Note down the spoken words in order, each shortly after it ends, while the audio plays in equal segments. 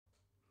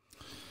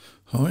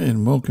Hi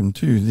and welcome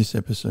to this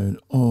episode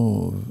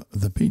of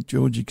the Pete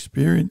George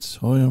Experience.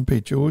 Hi, I'm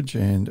Pete George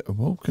and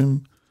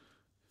welcome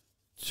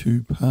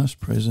to past,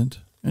 present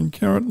and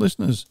current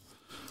listeners.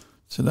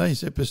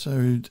 Today's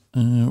episode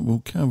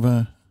will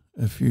cover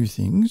a few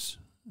things,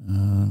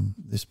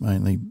 this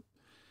mainly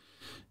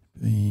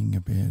being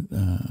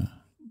about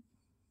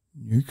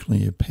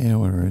nuclear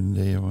power and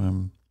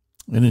our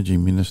energy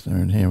minister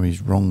and how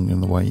he's wrong in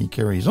the way he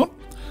carries on.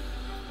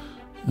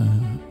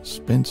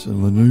 Spencer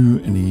Lenoux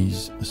and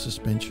his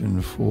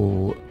suspension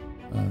for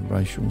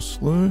racial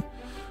slur,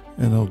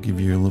 and I'll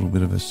give you a little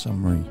bit of a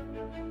summary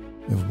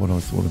of what I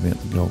thought about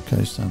the Gold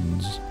Coast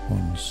Suns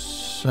on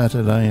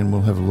Saturday, and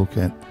we'll have a look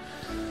at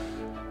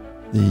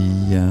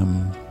the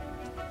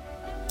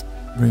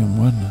round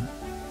one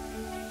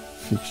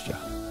fixture.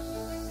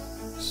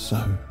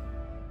 So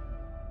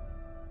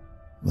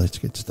let's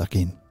get stuck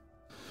in.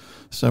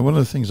 So one of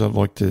the things I'd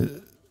like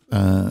to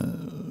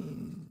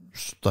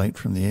state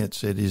from the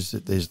outset is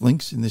that there's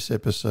links in this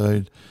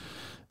episode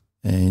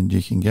and you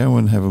can go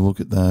and have a look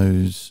at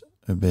those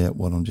about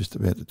what I'm just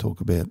about to talk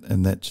about,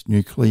 and that's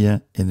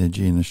nuclear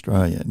energy in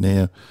Australia.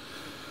 Now,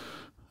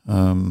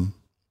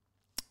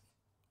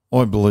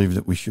 I believe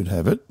that we should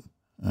have it,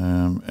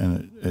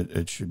 and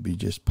it should be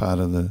just part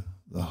of the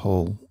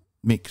whole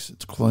mix.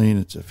 It's clean,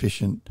 it's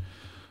efficient.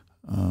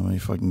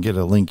 If I can get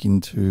a link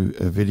into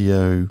a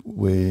video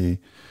where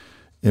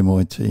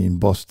MIT in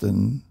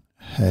Boston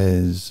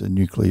has a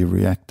nuclear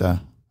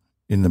reactor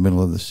in the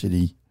middle of the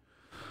city,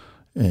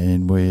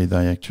 and where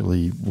they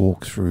actually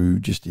walk through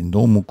just in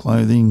normal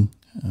clothing.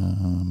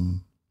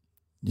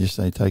 Yes,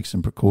 they take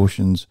some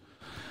precautions,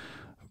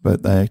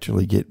 but they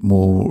actually get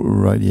more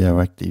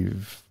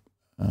radioactive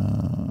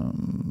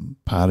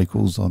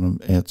particles on them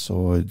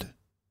outside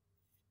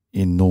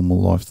in normal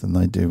life than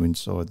they do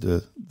inside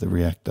the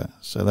reactor.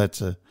 So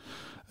that's a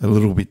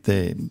little bit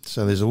there.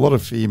 So there's a lot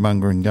of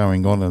fear-mongering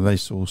going on, and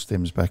this all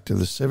stems back to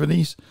the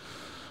 70s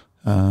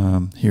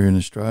here in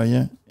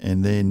Australia.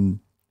 And then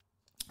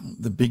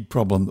the big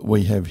problem that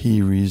we have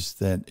here is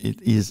that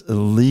it is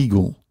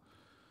illegal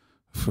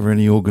for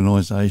any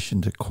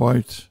organisation to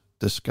quote,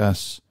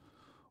 discuss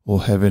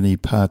or have any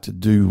part to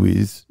do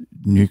with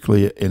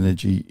nuclear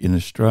energy in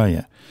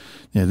Australia.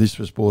 Now, this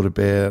was brought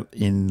about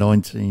in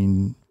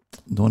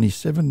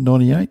 1997,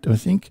 98, I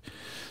think.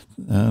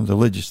 The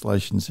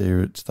legislation's there,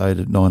 it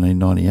stated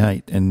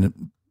 1998,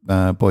 and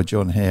by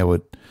John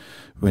Howard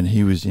when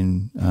he was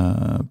in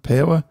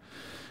power,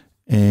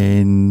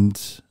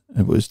 and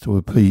it was to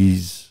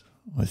appease,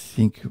 I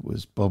think it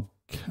was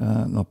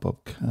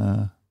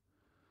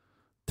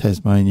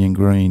Tasmanian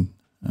Green,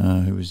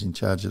 who was in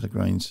charge of the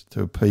Greens,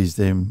 to appease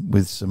them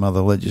with some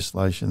other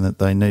legislation that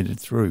they needed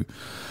through.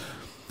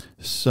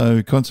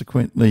 So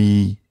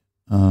consequently,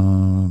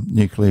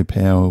 nuclear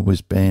power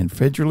was banned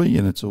federally,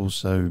 and it's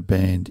also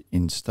banned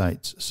in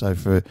states. So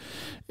for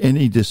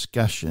any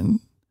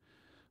discussion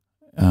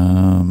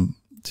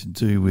to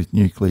do with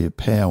nuclear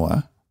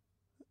power,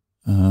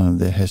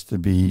 there has to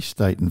be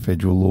state and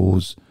federal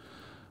laws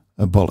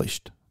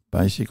abolished,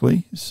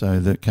 basically,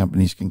 so that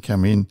companies can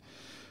come in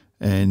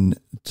and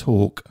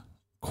talk,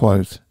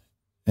 quote,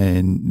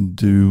 and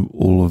do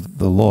all of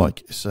the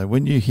like. So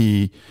when you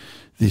hear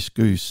this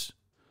goose,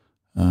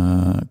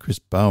 Chris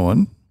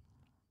Bowen,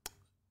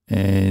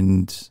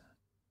 and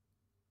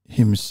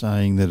him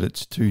saying that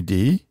it's too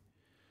dear,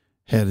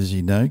 how does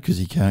he know? Because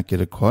he can't get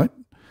a quote.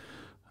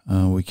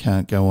 We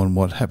can't go on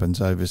what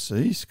happens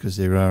overseas, because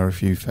there are a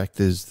few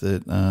factors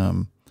that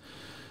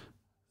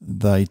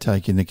they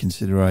take into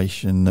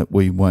consideration that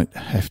we won't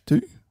have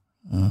to.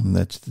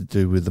 That's to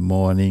do with the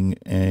mining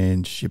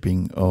and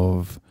shipping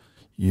of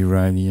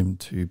uranium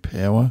to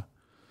power.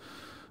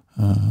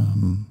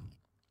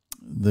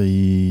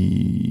 The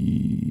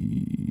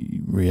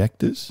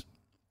reactors.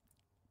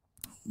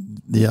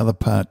 The other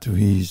part to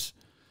his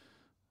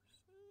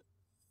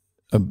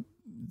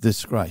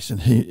disgrace,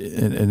 and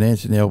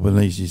Anthony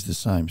Albanese is the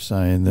same,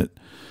 saying that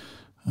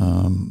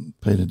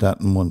Peter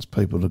Dutton wants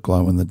people to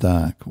glow in the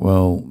dark.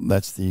 Well,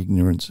 that's the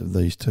ignorance of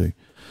these two.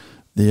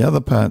 The other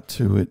part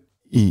to it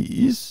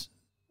is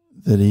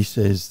that he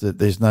says that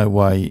there's no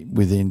way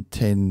within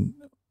 10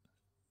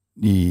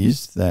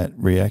 years that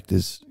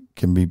reactors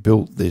can be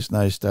built. There's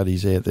no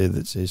studies out there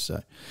that says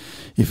so.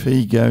 If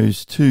he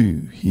goes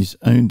to his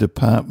own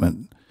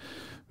department,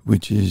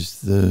 which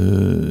is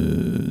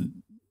the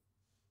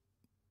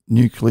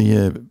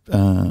nuclear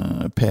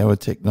power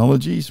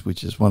technologies,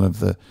 which is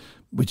ANSTO,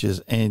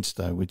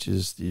 which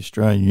is the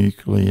Australian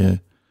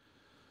Nuclear,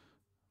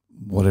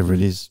 whatever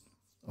it is.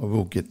 I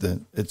will get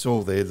it's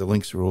all there. The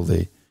links are all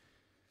there.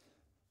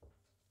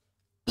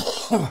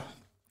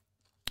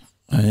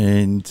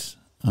 And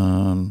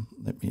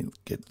let me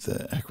get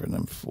the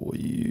acronym for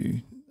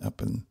you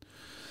up. And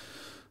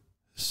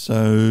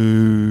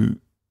so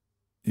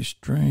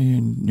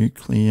Australian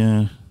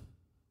Nuclear,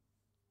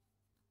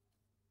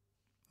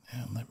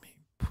 now let me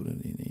put it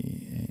in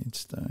here,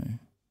 ANSTO.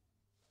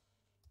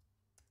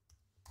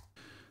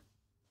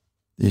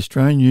 The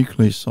Australian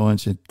Nuclear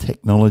Science and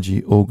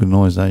Technology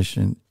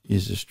Organisation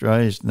is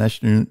Australia's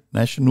national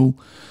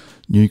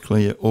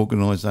Nuclear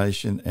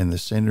Organisation and the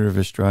Centre of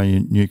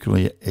Australian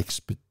Nuclear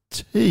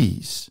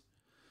Expertise.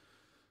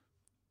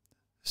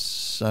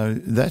 So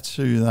that's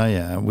who they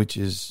are, which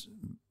is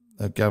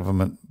a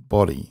government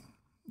body.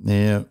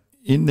 Now,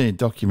 in their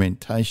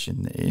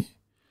documentation there,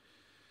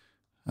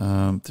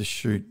 to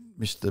shoot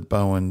Mr.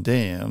 Bowen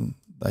down,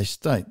 they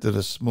state that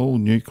a small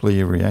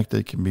nuclear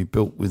reactor can be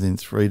built within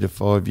 3 to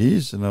 5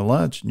 years and a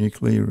large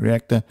nuclear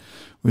reactor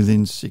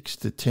within 6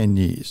 to 10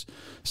 years.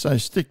 So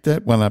stick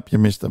that one up, you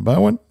Mr.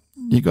 Bowen.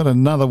 You got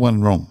another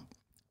one wrong.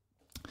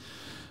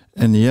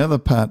 And the other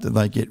part that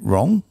they get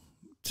wrong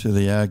to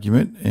the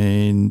argument,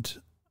 and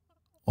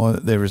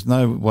there is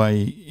no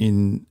way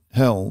in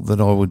hell that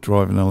I would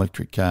drive an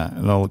electric car,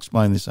 and I'll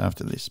explain this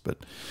after this, but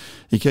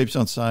he keeps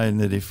on saying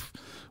that if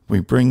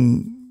we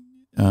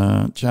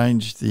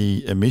change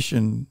the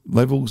emission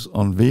levels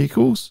on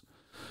vehicles,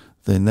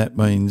 then that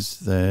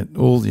means that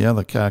all the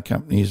other car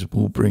companies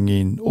will bring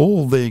in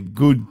all their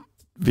good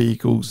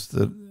vehicles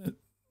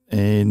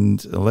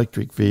and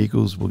electric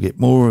vehicles will get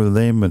more of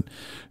them and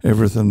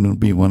everything will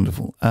be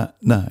wonderful.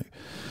 No.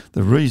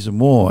 The reason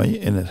why,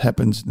 and it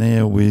happens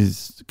now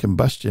with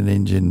combustion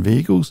engine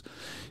vehicles,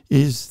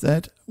 is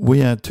that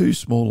we are too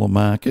small a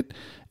market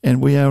and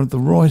we are the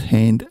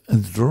right-hand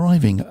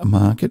driving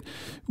market,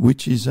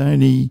 which is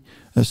only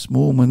a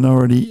small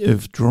minority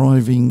of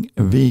driving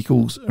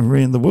vehicles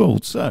around the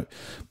world. So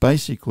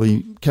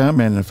basically, car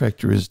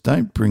manufacturers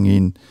don't bring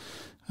in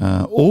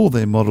all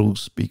their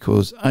models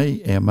because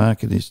A, our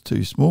market is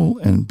too small,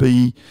 and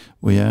B,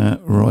 we are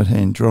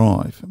right-hand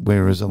drive,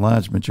 whereas a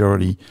large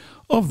majority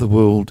of the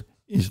world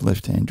is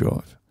left-hand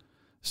drive.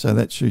 So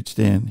that shoots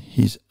down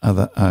his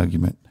other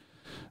argument.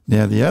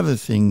 Now, the other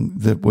thing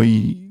that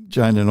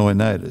Jane and I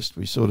noticed,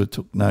 we sort of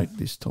took note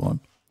this time,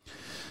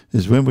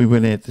 is when we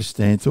went out to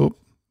Stanthorpe,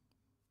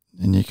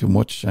 and you can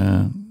watch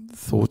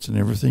thoughts and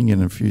everything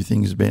and a few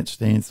things about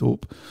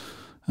Stanthorpe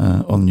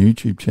on the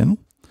YouTube channel.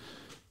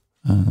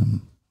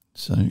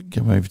 So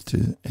go over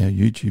to our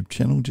YouTube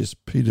channel,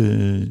 just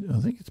Peter, I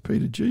think it's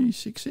Peter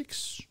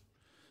G66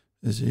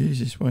 is the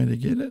easiest way to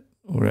get it,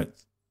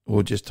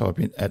 or just type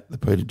in at the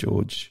Peter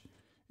George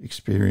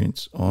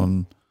Experience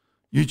on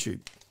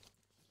YouTube.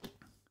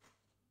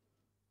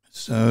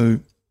 So,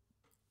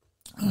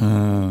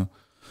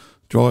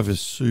 driver's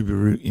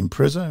Subaru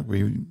Impreza,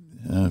 we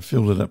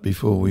filled it up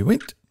before we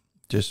went,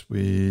 just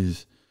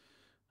with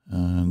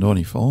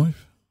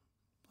 95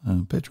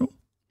 petrol.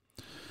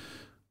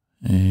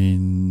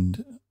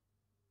 And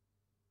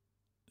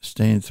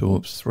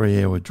Stanthorpe's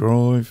 3-hour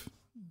drive,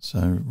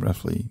 so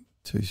roughly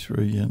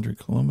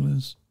 200-300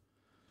 kilometres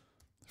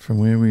from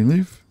where we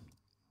live.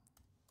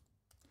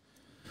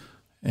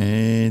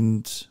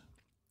 And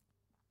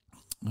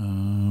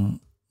I'll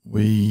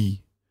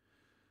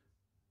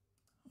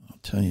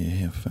tell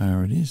you how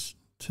far it is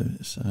so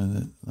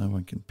that no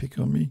one can pick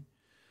on me.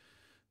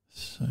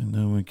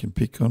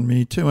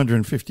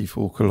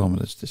 254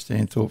 kilometres to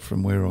Stanthorpe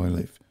from where I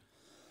live.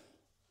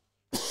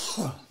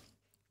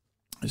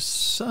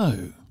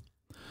 So,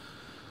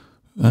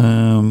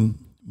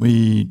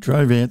 we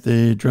drove out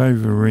there,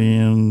 drove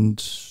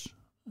around,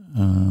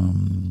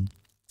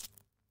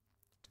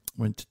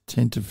 went to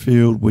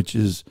Tenterfield, which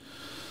is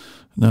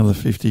another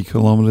 50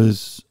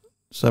 kilometres.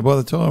 So by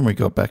the time we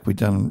got back, we'd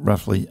done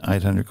roughly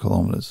 800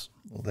 kilometres,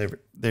 or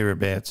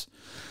thereabouts.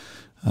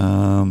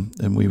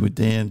 And we were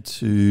down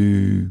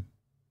to,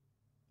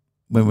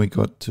 when we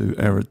got to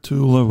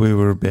Aratula, we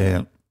were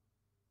about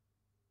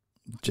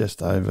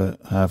just over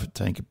half a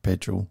tank of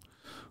petrol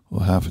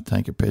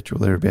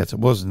thereabouts. It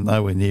wasn't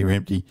nowhere near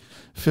empty,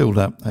 filled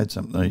up, had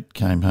something to eat,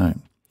 came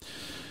home.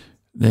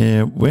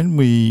 Now, when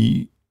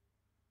we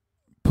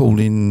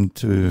pulled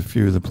into a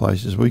few of the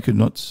places, we could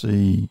not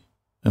see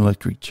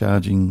electric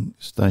charging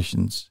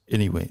stations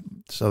anywhere,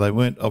 so they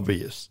weren't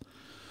obvious.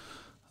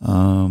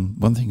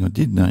 One thing I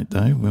did note,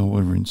 though, while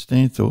we were in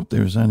Stanthorpe,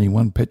 there was only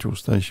one petrol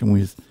station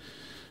with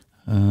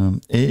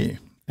air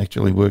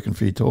actually working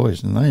for your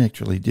tyres, and they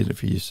actually did it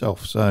for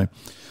yourself. So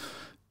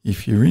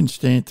if you're in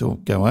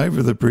Stanthorpe, go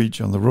over the bridge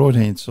on the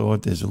right-hand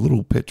side, there's a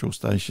little petrol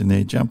station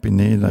there, jump in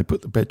there, they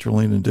put the petrol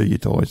in and do your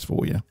tyres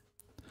for you.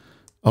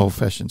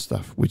 Old-fashioned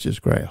stuff, which is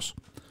grouse.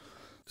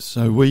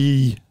 So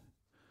we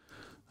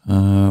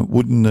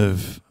wouldn't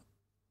have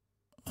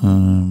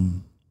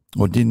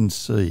or didn't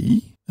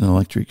see an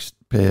electric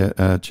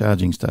power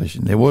charging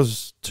station. There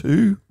was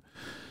two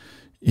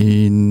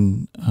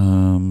in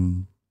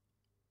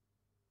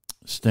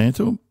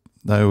Stanthorpe.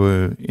 They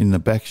were in the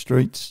back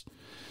streets,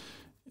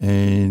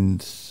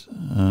 and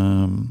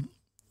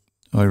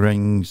I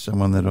rang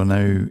someone that I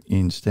know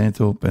in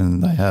Stanthorpe,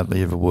 and they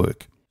hardly ever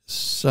work.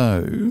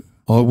 So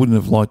I wouldn't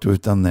have liked to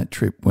have done that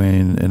trip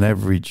when an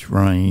average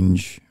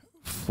range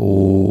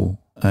for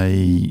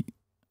a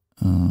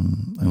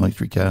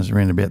electric car is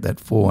around about that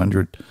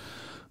 400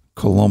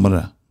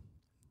 kilometre.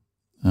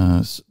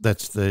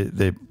 That's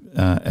their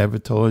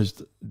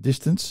advertised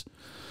distance.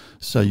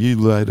 So you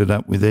load it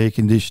up with air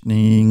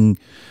conditioning,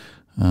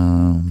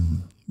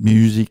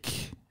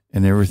 music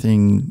and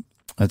everything.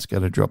 That's got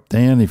to drop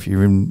down. If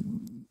you're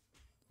in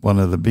one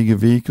of the bigger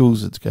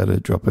vehicles, it's going to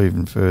drop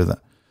even further.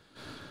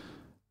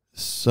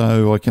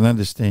 So I can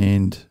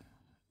understand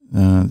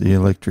the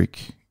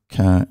electric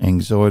car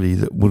anxiety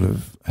that would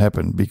have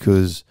happened,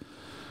 because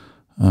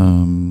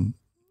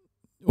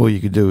all you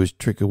could do is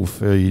trickle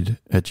feed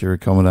at your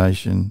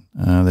accommodation.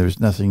 There was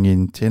nothing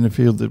in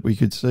Tenterfield that we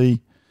could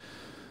see.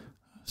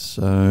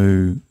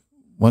 So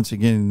once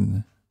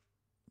again,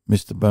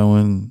 Mr.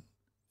 Bowen,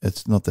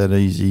 it's not that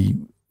easy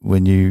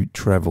when you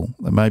travel.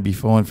 They may be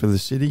fine for the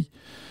city,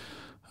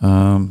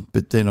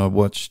 but then I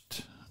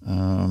watched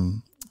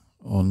on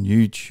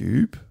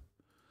YouTube.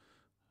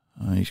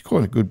 He's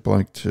quite a good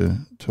bloke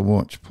to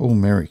watch. Paul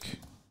Merrick,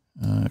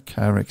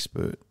 car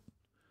expert,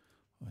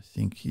 I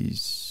think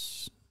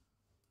his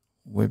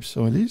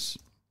website is.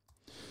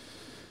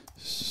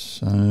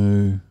 So,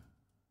 and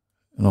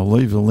I'll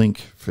leave a link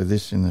for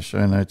this in the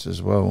show notes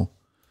as well.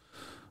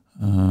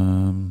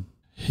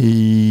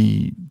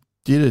 He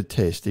did a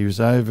test. He was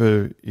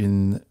over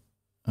in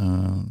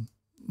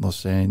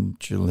Los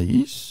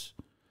Angeles,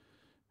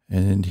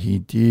 and he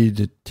did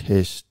a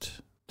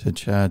test to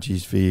charge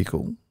his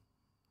vehicle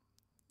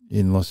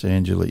in Los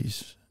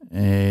Angeles.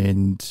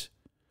 And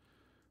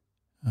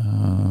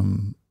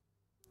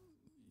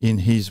in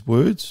his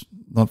words,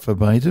 not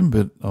verbatim,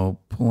 but I'll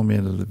pull him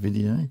out of the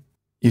video,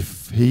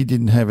 if he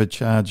didn't have a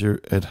charger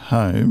at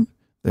home,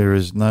 there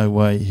is no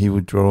way he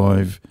would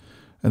drive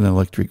an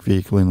electric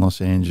vehicle in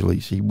Los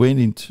Angeles. He went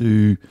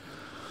into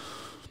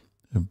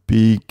a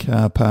big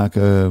car park,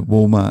 a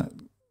Walmart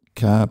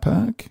car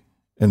park,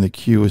 and the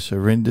queue was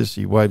horrendous.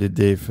 He waited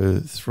there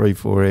for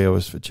 3-4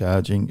 hours for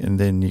charging, and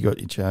then you got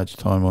your charge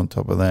time on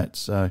top of that.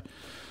 So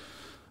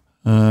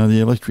the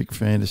electric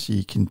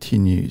fantasy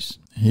continues.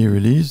 Here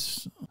it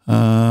is.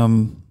 Our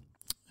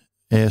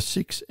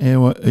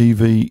 6-hour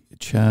EV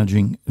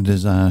charging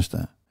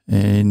disaster.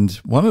 And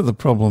one of the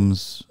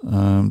problems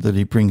that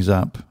he brings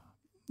up,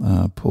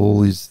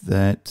 Paul, is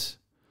that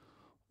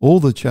all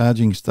the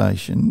charging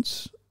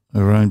stations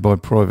are owned by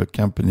private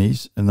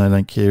companies, and they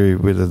don't care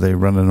whether they're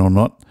running or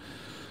not.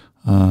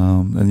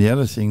 And the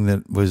other thing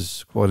that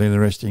was quite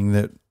interesting,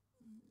 that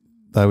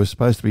they were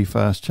supposed to be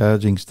fast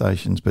charging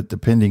stations, but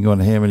depending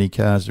on how many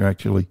cars are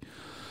actually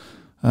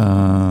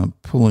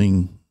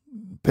pulling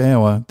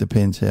power,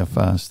 depends how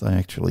fast they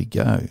actually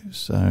go.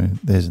 So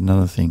there's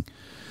another thing.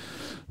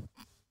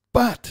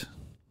 But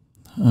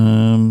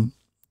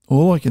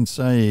all I can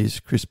say is,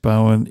 Chris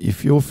Bowen,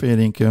 if you're fair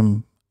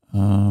income,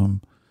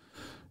 and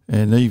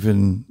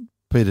even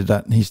Peter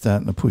Dutton, he's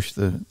starting to push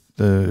the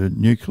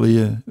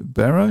nuclear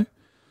barrow,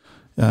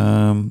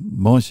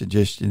 my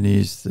suggestion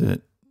is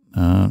that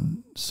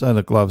so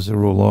the gloves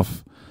are all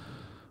off.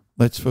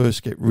 Let's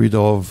first get rid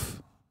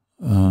of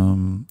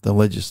the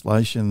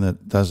legislation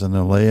that doesn't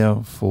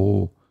allow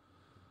for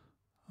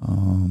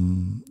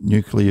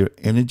nuclear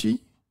energy.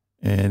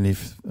 And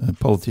if a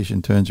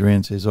politician turns around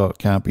and says, it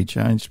can't be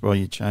changed, well,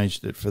 you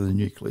changed it for the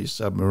nuclear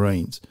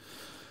submarines.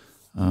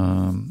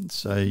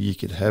 So you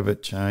could have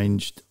it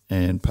changed,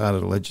 and part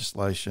of the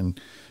legislation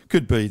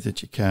could be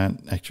that you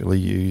can't actually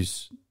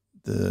use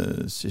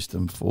the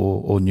system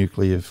or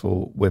nuclear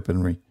for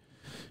weaponry,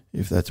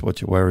 if that's what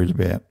you're worried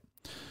about.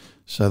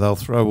 So they'll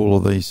throw all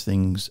of these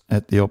things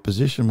at the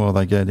opposition while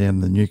they go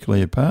down the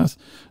nuclear path.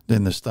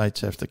 Then the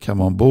states have to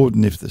come on board,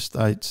 and if the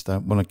states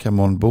don't want to come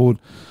on board,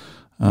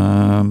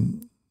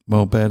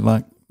 well, bad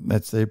luck,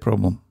 that's their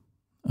problem.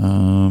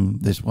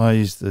 There's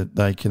ways that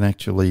they can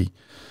actually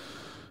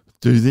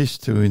do this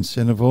to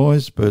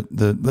incentivise, but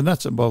the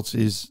nuts and bolts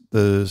is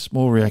the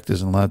small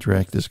reactors and large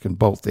reactors can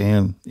bolt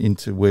down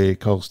into where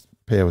coal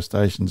power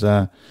stations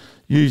are,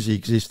 use the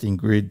existing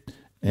grid,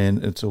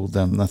 and it's all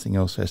done. Nothing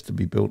else has to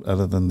be built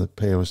other than the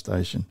power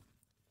station.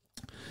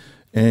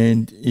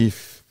 And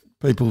if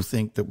people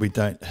think that we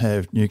don't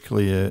have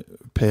nuclear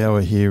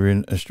power here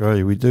in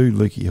Australia, we do.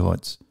 Leaky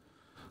Heights.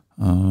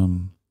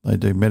 They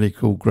do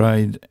medical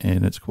grade,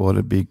 and it's quite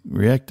a big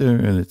reactor,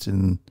 and it's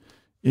in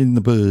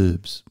the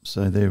burbs.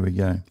 So there we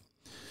go.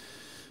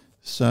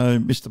 So,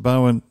 Mr.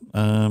 Bowen,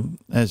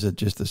 as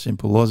just a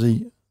simple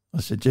Aussie, I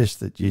suggest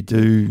that you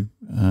do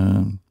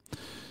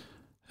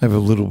have a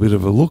little bit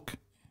of a look.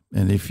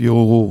 And if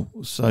you're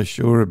so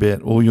sure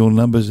about all your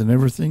numbers and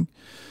everything,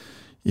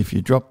 if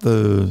you drop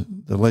the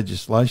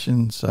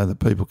legislation so that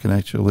people can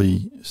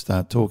actually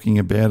start talking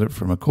about it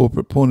from a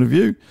corporate point of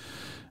view,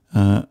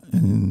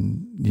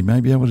 and you may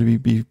be able to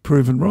be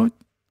proven right,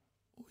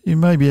 you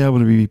may be able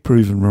to be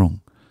proven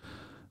wrong.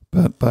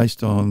 But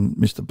based on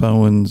Mr.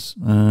 Bowen's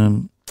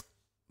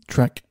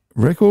track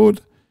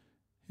record,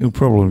 he'll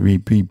probably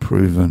be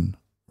proven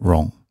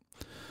wrong.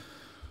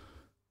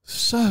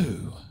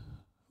 So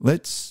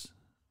let's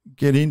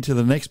get into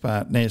the next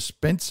part now.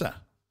 Spencer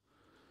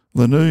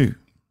Lenoux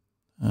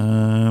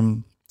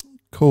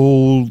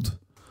called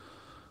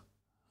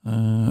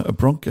a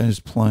Broncos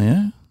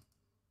player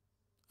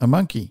a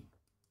monkey,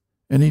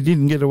 and he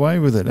didn't get away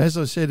with it. As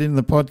I said in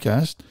the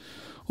podcast,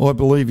 I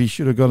believe he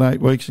should have got 8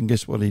 weeks, and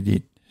guess what he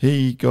did?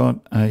 He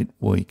got 8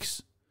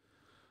 weeks.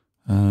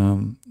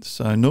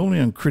 So normally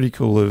I'm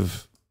critical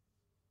of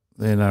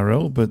the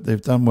NRL, but they've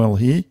done well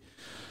here.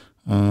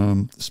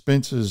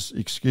 Spencer's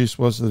excuse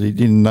was that he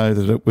didn't know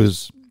that it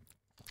was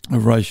a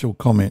racial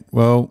comment.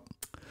 Well,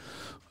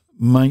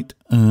 mate,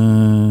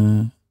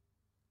 I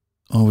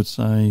would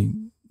say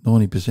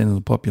 90% of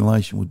the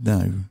population would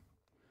know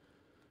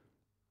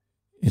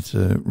it's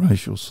a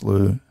racial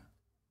slur,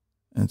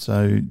 and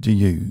so do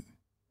you.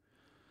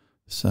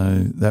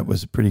 So that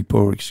was a pretty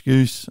poor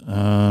excuse.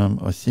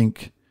 I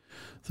think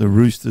the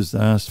Roosters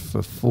asked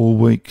for 4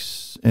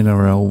 weeks.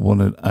 NRL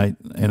wanted 8.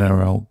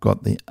 NRL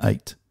got the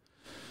 8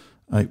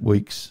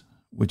 weeks,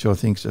 which I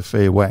think is a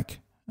fair whack.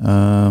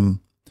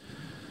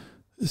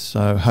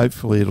 So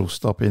hopefully it'll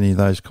stop any of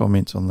those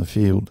comments on the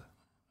field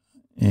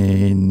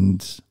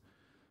and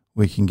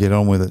we can get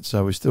on with it.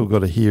 So we've still got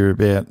to hear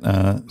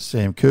about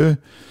Sam Kerr.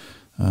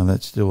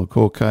 That's still a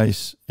court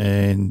case.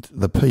 And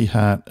the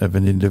p-heart of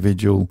an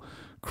individual,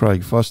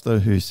 Craig Foster,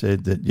 who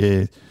said that,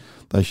 yeah,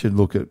 they should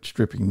look at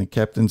stripping the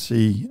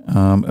captaincy,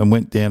 and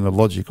went down a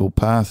logical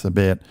path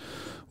about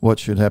what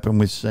should happen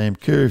with Sam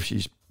Kerr if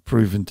she's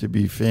proven to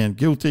be found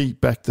guilty,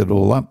 backed it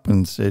all up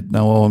and said,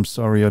 no, I'm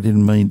sorry, I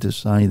didn't mean to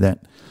say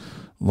that,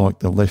 like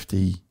the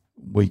lefty,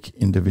 weak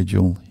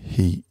individual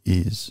he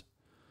is.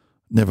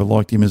 Never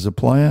liked him as a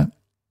player,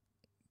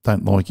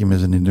 don't like him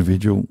as an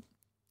individual,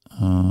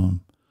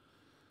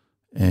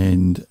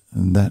 and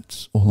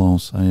that's all I'll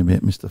say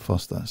about Mr.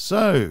 Foster.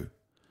 So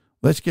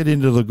let's get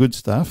into the good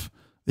stuff,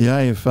 the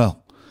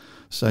AFL.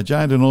 So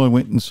Jade and I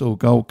went and saw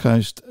Gold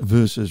Coast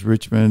versus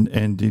Richmond,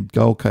 and did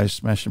Gold Coast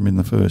smash them in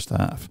the first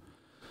half.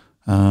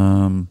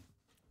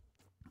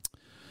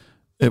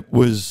 It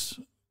was,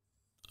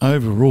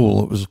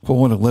 overall, it was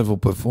quite a level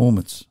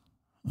performance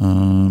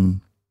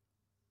in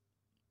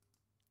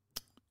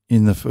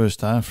the first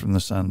half from the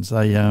Suns.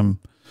 They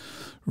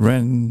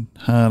ran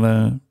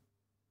harder,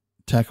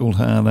 tackled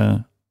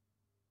harder,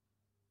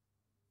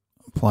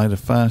 played a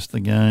faster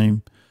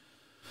game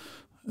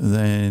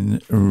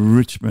than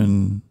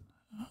Richmond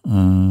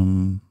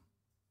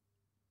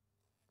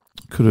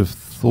could have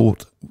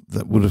thought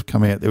that would have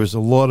come out. There was a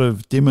lot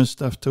of dimmer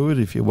stuff to it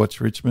if you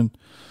watch Richmond.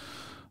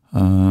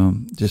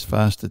 Just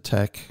fast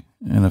attack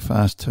and a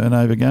fast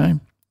turnover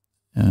game.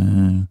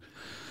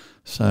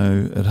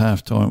 So at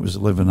halftime it was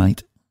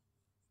 11-8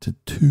 to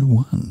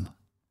 2-1.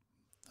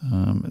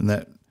 And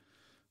that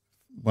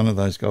one of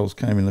those goals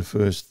came in the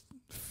first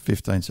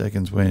 15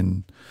 seconds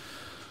when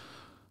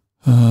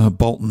Shea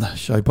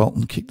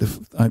Bolton kicked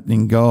the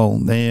opening goal.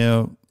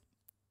 Now,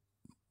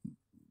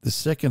 the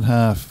second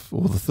half,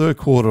 or the third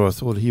quarter, I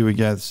thought, here we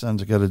go, the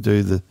Suns are going to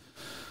do the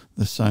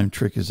same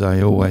trick as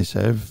they always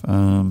have.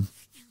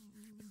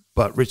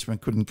 But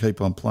Richmond couldn't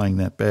keep on playing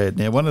that bad.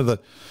 Now, one of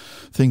the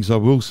things I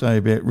will say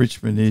about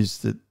Richmond is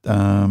that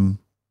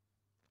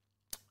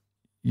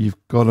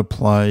you've got to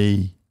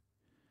play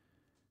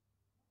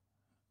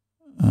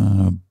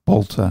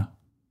Bolter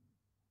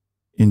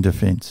in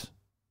defence.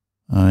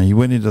 He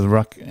went into the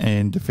ruck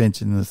and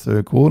defence in the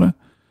third quarter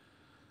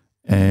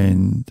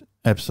and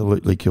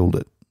absolutely killed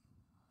it.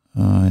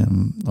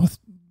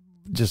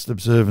 Just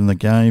observing the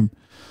game,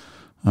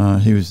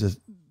 he was the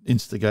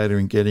instigator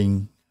in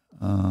getting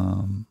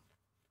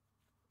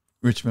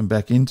Richmond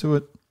back into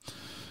it,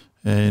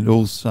 and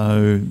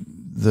also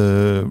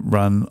the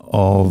run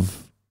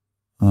of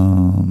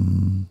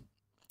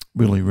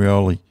Willie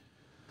Rioli.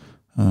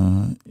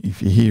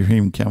 If you hear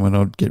him coming,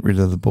 I'd get rid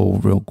of the ball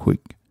real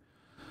quick.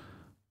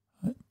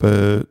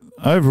 But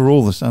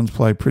overall, the Suns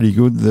play pretty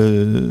good.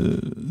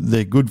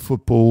 Their good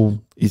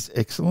football is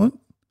excellent.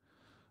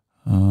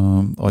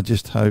 I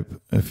just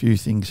hope a few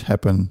things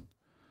happen,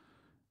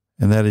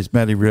 and that is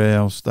Matty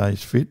Rowell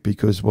stays fit,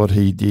 because what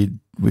he did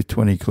with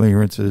 20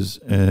 clearances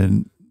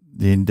and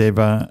the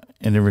endeavour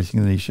and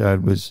everything that he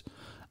showed was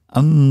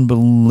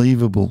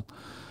unbelievable.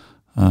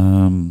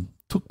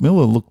 Took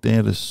Miller looked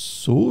out of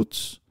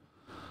sorts.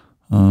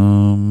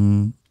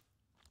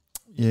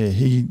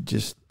 He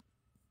just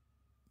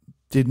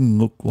didn't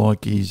look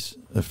like his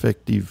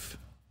effective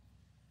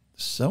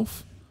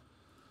self.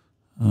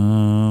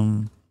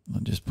 I'm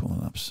just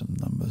pulling up some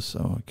numbers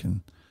so I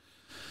can.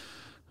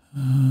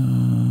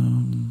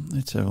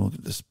 Let's have a look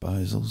at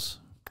disposals.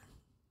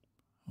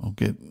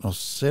 I'll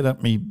set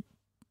up my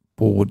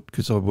board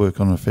because I work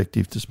on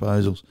effective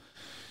disposals.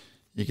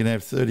 You can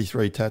have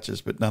 33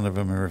 touches, but none of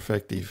them are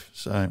effective.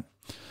 So,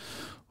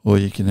 or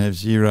you can have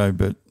 0,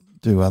 but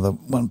do other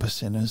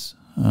 1%ers.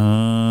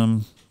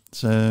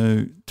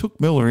 So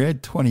took Miller, he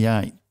had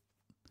 28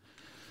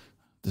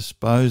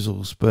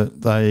 disposals,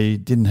 but they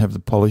didn't have the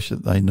polish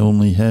that they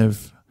normally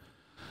have.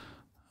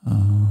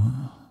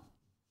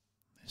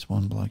 There's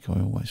one bloke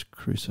I always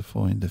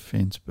crucify in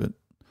defence, but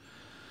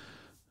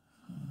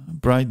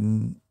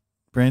Brandon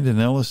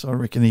Ellis, I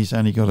reckon he's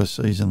only got a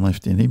season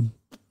left in him.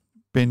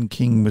 Ben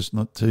King was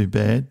not too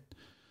bad.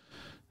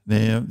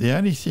 Now, the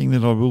only thing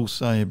that I will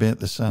say about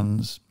the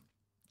Suns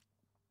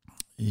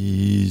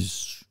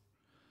is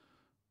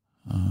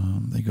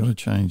they've got to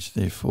change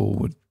their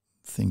forward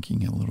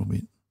thinking a little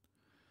bit.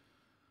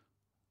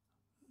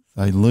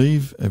 They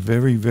leave a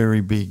very,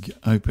 very big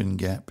open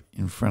gap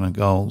in front of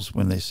goals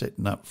when they're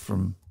setting up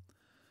from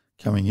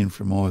coming in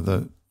from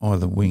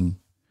either wing.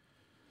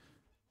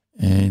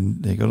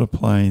 and they've got to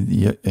play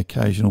the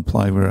occasional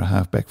play where a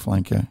halfback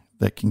flanker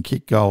that can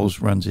kick goals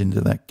runs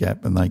into that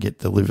gap and they get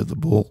delivered the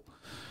ball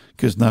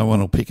because no one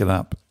will pick it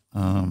up.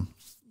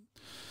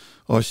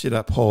 I sit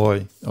up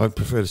high. I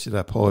prefer to sit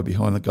up high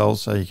behind the goal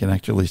so you can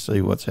actually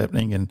see what's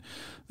happening. And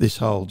this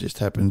hole just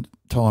happened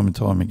time and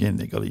time again.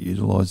 They've got to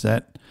utilise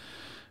that.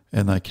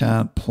 And they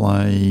can't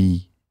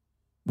play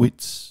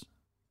Witts,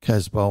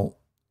 Casbolt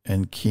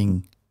and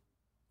King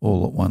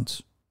all at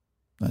once.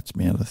 That's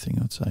my other thing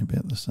I'd say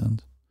about the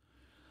Suns.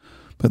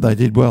 But they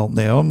did well.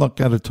 Now, I'm not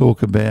going to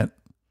talk about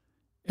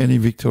any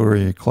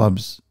Victoria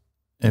clubs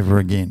ever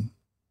again.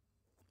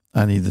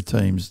 Only the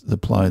teams that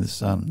play the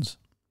Suns.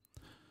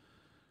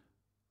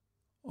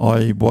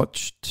 I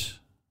watched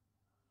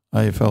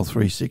AFL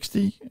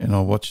 360 and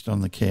I watched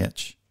on the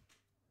couch.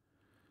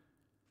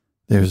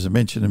 There was a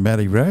mention of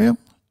Matty Rowell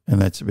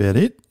and that's about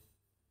it.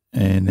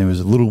 And there was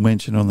a little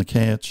mention on the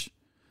couch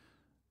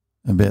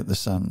about the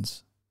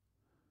Suns.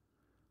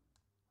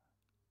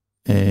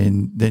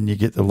 And then you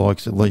get the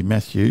likes of Lee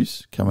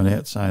Matthews coming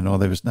out saying, oh,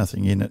 there was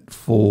nothing in it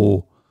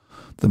for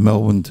the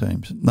Melbourne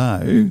teams.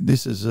 No,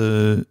 this is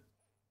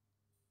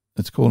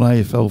it's called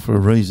AFL for a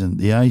reason.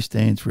 The A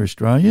stands for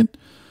Australian.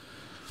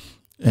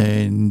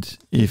 And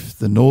if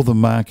the northern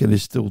market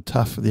is still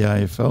tough for the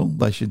AFL,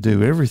 they should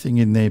do everything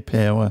in their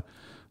power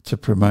to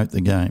promote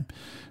the game.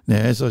 Now,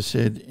 as I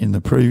said in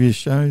the previous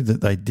show,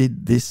 that they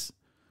did this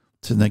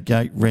to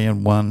negate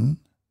round one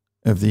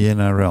of the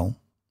NRL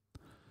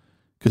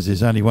because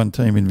there's only one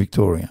team in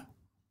Victoria.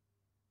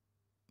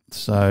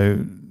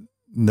 So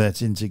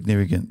that's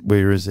insignificant,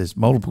 whereas there's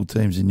multiple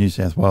teams in New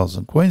South Wales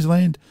and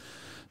Queensland,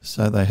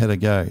 so they had a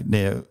go.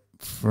 Now,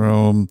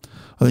 from,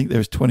 I think there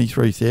was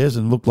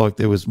 23,000, looked like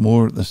there was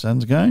more at the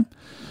Suns game.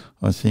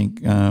 I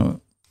think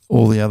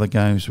all the other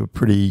games were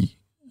pretty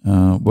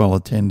well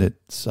attended,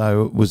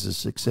 so it was a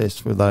success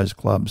for those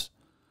clubs.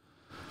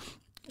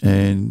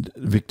 And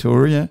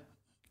Victoria,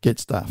 get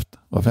stuffed.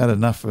 I've had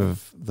enough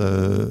of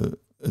the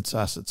it's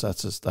us, it's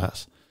us, it's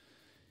us.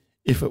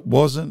 If it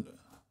wasn't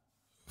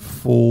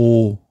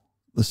for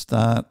the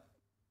start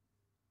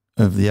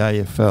of the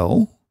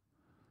AFL,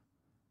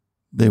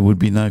 there would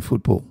be no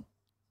football.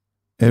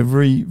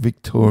 Every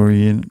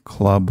Victorian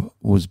club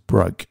was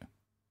broke.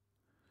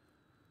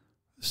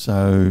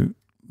 So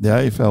the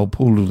AFL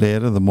pulled it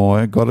out of the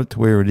mire, got it to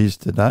where it is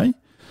today,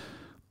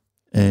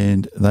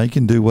 and they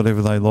can do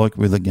whatever they like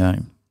with the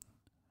game.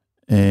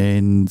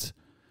 And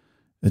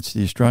it's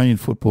the Australian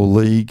Football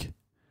League.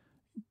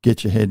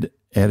 Get your head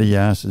out of your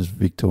asses,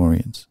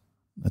 Victorians.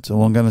 That's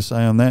all I'm going to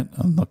say on that.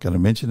 I'm not going to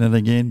mention it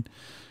again,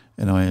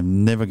 and I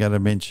am never going to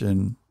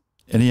mention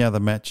any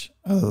other match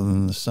other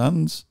than the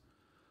Suns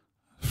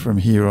from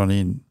here on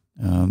in.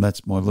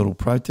 That's my little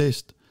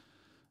protest,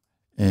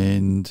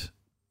 and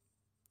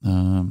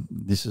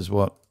this is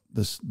what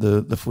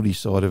the footy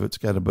side of it's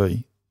going to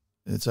be.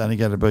 It's only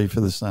going to be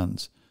for the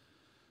Suns.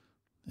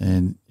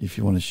 And if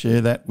you want to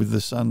share that with the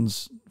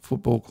Suns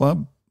Football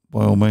Club,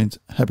 by all means,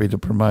 happy to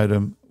promote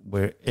them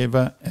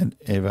wherever and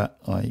ever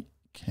I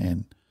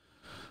can.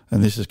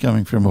 And this is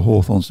coming from a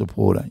Hawthorn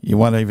supporter. You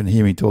won't even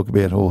hear me talk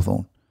about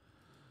Hawthorn.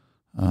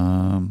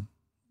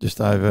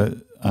 Just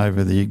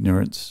over the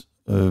ignorance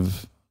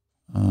of,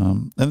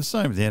 and the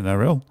same with the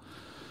NRL.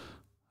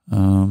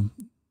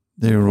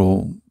 They're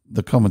all,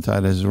 the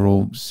commentators are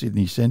all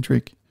Sydney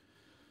centric.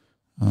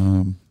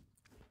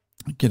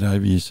 Get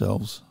over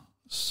yourselves.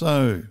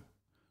 So,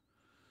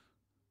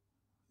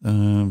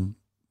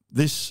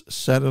 this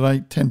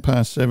Saturday,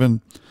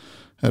 7:10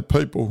 at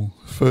People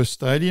First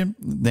Stadium.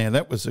 Now,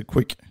 that was a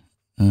quick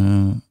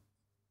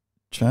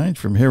change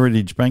from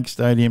Heritage Bank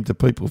Stadium to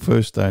People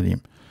First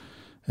Stadium.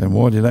 And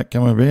why did that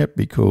come about?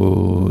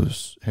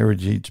 Because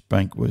Heritage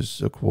Bank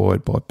was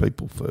acquired by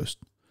People First.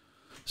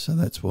 So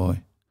that's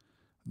why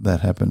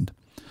that happened.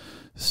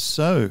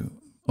 So,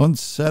 on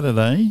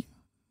Saturday,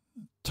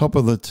 top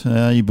of the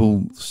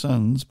table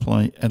Suns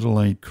play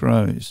Adelaide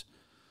Crows.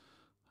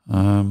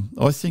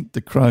 I think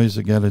the Crows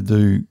are going to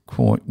do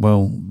quite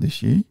well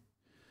this year,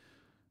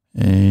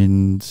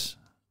 and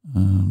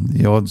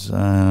the odds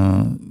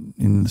are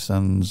in the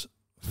Suns'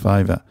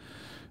 favour.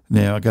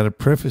 Now, I've got to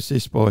preface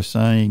this by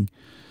saying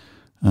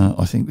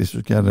I think this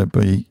is going to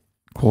be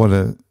quite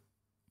a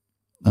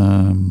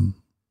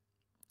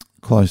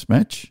close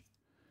match,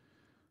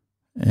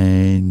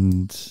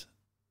 and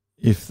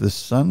if the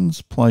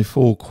Suns play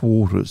 4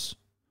 quarters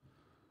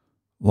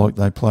like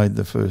they played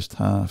the first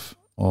half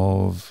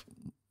of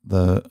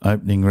the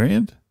opening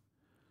round,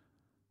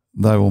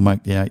 they will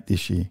make the 8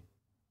 this year.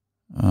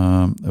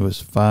 It was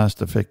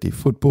fast, effective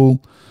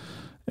football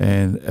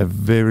and a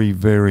very,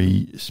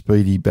 very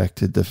speedy back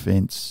to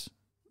defence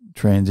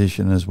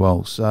transition as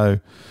well. So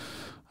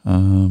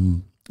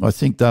I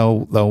think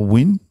they'll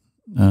win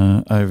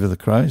over the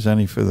Crows,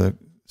 only for the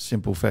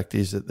simple fact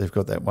is that they've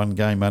got that one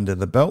game under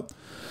the belt.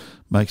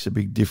 Makes a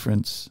big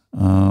difference,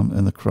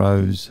 and the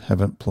Crows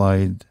haven't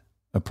played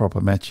a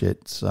proper match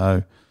yet.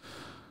 So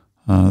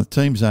the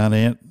teams aren't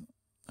out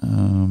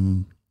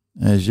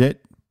as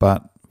yet,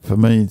 but for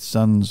me,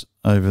 Suns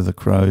over the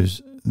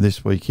Crows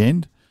this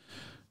weekend.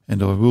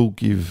 And I will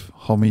give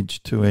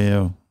homage to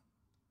our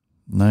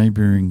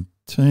neighbouring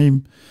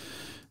team,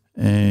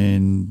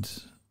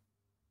 and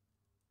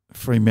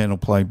Fremantle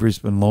play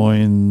Brisbane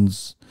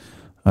Lions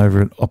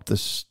over at Optus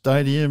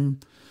Stadium.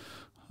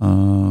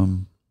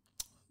 The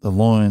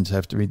Lions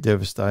have to be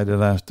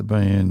devastated after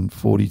being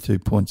 42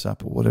 points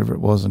up or whatever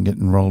it was and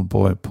getting rolled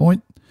by a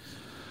point.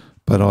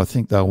 But I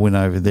think they'll win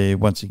over there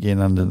once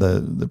again under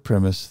the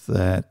premise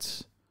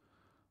that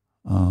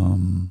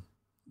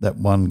that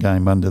one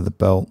game under the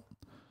belt,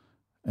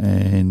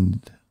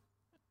 and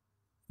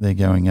they're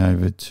going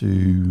over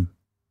to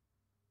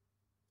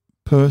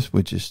Perth,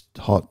 which is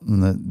hot,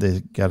 and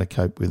they're going to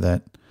cope with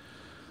that.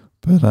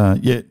 But,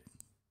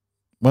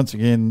 once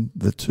again,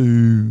 the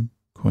two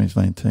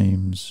Queensland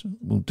teams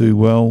will do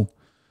well,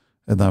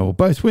 and they will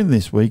both win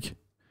this week.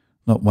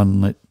 Not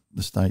one let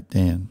the state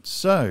down.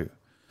 So,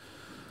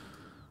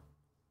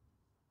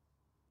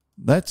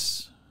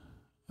 that's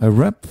a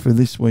wrap for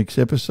this week's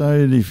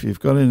episode. If you've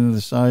got anything to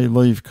say,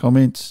 leave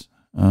comments.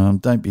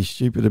 Don't be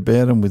stupid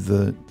about them with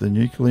the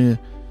nuclear.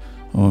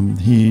 I'm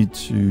here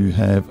to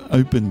have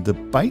open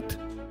debate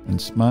and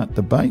smart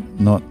debate,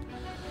 not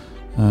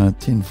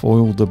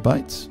tinfoil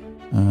debates.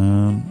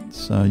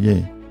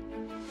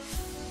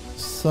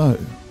 So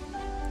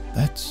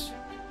that's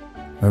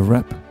a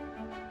wrap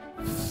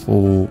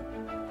for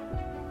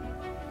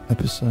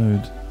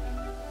episode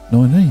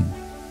 19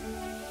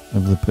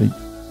 of the Pete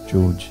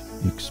George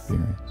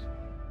Experience.